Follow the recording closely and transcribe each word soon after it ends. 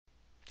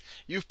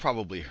you've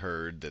probably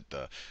heard that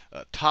the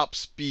top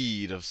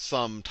speed of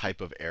some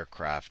type of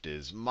aircraft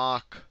is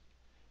Mach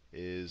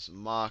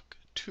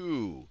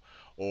 2.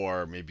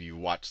 Or maybe you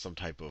watch some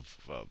type of,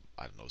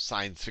 I don't know,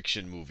 science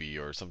fiction movie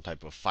or some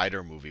type of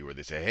fighter movie where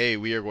they say, hey,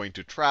 we are going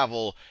to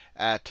travel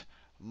at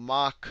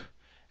Mach,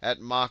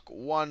 Mach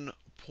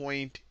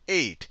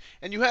 1.8.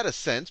 And you had a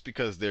sense,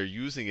 because they're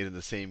using it in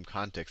the same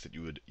context that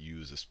you would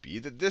use a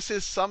speed, that this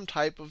is some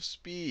type of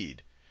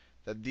speed,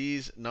 that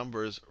these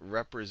numbers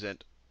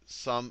represent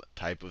some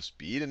type of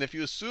speed. And if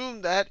you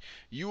assume that,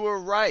 you are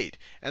right.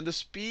 And the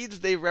speeds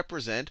they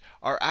represent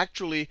are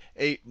actually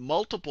a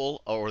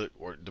multiple, or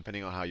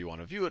depending on how you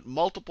want to view it,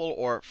 multiple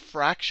or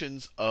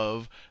fractions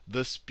of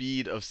the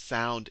speed of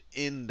sound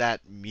in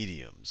that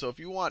medium. So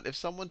if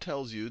someone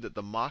tells you that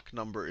the Mach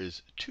number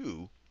is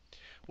 2,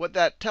 what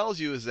that tells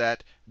you is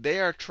that they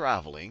are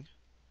traveling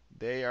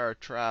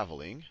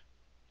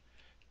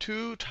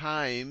 2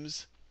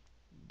 times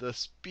the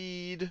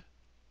speed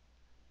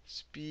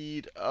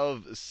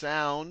of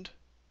sound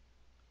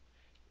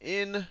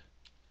in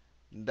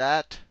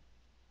that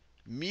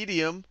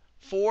medium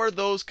for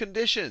those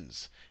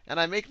conditions.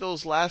 And I make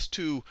those last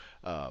two,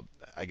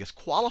 I guess,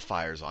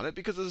 qualifiers on it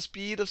because the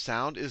speed of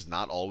sound is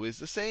not always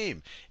the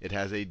same. It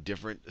has a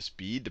different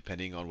speed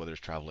depending on whether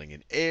it's traveling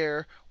in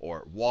air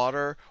or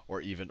water, or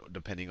even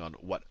depending on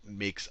what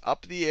makes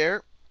up the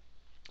air.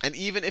 And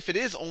even if it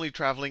is only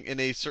traveling in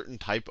a certain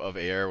type of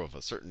air with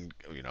a certain,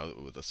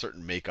 with a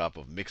certain makeup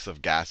of mix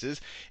of gases,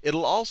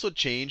 it'll also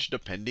change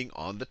depending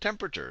on the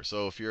temperature.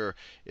 So if you're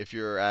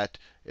at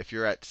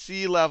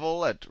sea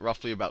level at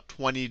roughly about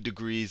 20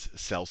 degrees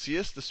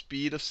Celsius, the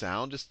speed of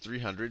sound is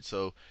 300.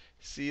 So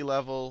sea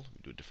level, let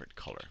me do a different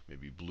color,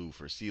 maybe blue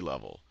for sea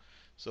level.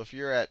 So if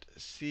you are at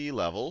sea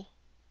level,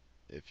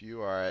 the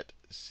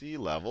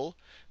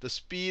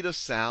speed of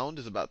sound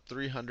is about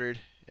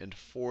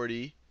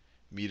 340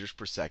 meters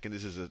per second.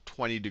 This is at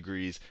 20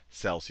 degrees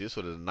Celsius, so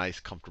it is a nice,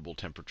 comfortable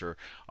temperature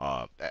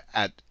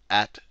at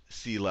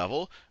sea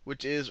level,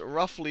 which is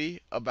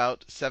roughly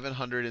about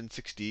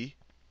 760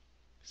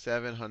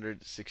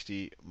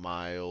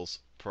 miles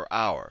per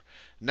hour.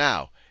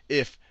 Now,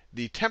 if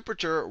the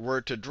temperature were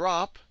to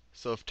drop,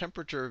 so if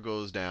temperature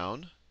goes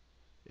down,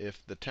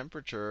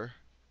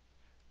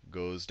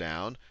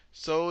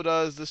 so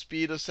does the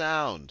speed of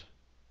sound.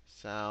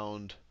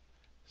 Sound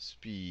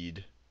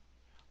speed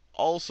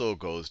also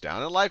goes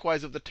down. And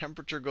likewise, if the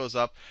temperature goes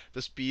up,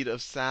 the speed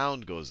of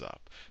sound goes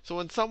up. So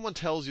when someone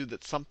tells you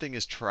that something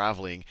is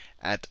traveling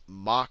at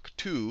Mach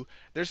 2,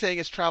 they're saying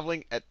it's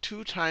traveling at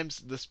 2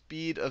 times the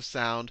speed of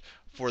sound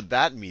for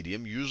that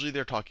medium. Usually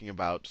they're talking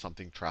about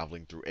something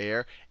traveling through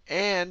air,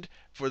 and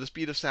for the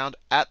speed of sound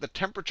at the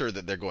temperature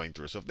that they're going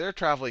through. So if they're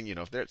traveling,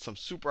 if they're at some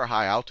super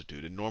high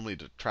altitude, and normally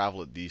to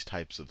travel at these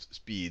types of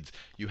speeds,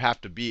 you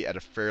have to be at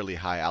a fairly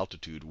high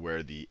altitude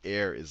where the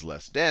air is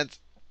less dense.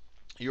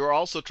 You're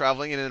also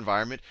traveling in an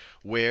environment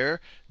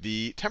where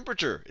the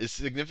temperature is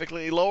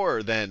significantly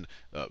lower than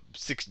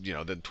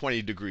than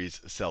 20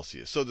 degrees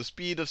Celsius. So the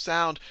speed of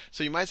sound.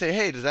 So you might say,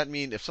 hey, does that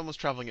mean if someone's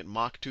traveling at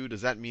Mach 2,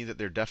 does that mean that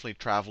they're definitely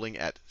traveling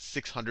at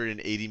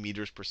 680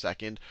 meters per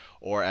second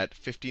or at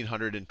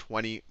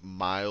 1520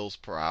 miles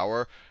per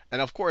hour?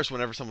 And of course,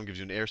 whenever someone gives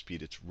you an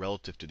airspeed, it's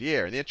relative to the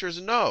air. And the answer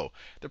is no.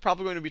 They're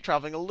probably going to be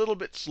traveling a little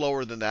bit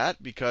slower than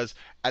that because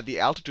at the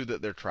altitude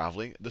that they're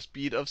traveling, the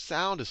speed of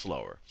sound is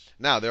slower.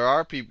 Now, there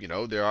are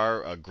people, there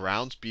are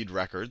ground speed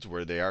records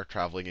where they are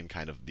traveling in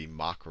kind of the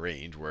Mach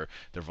range, where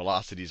their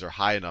velocities are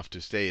high enough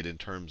to say it in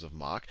terms of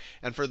Mach.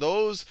 And for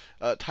those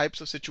types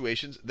of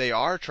situations, they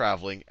are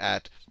traveling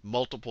at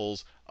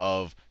multiples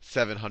of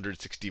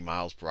 760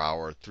 miles per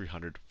hour,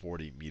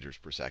 340 meters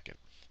per second.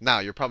 Now,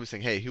 you're probably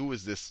saying, hey, who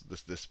is this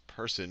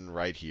person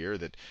right here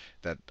that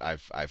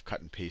I've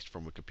cut and pasted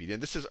from Wikipedia?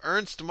 And this is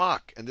Ernst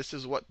Mach, and this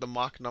is what the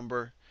Mach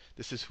number,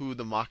 this is who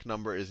the Mach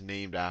number is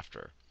named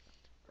after.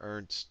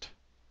 Ernst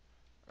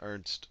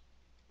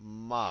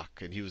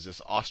Mach. And he was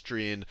this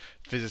Austrian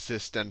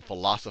physicist and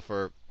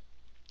philosopher.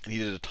 And he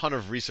did a ton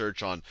of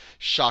research on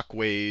shock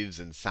waves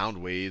and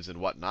sound waves and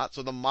whatnot.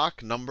 So the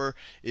Mach number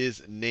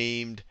is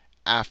named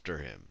after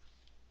him.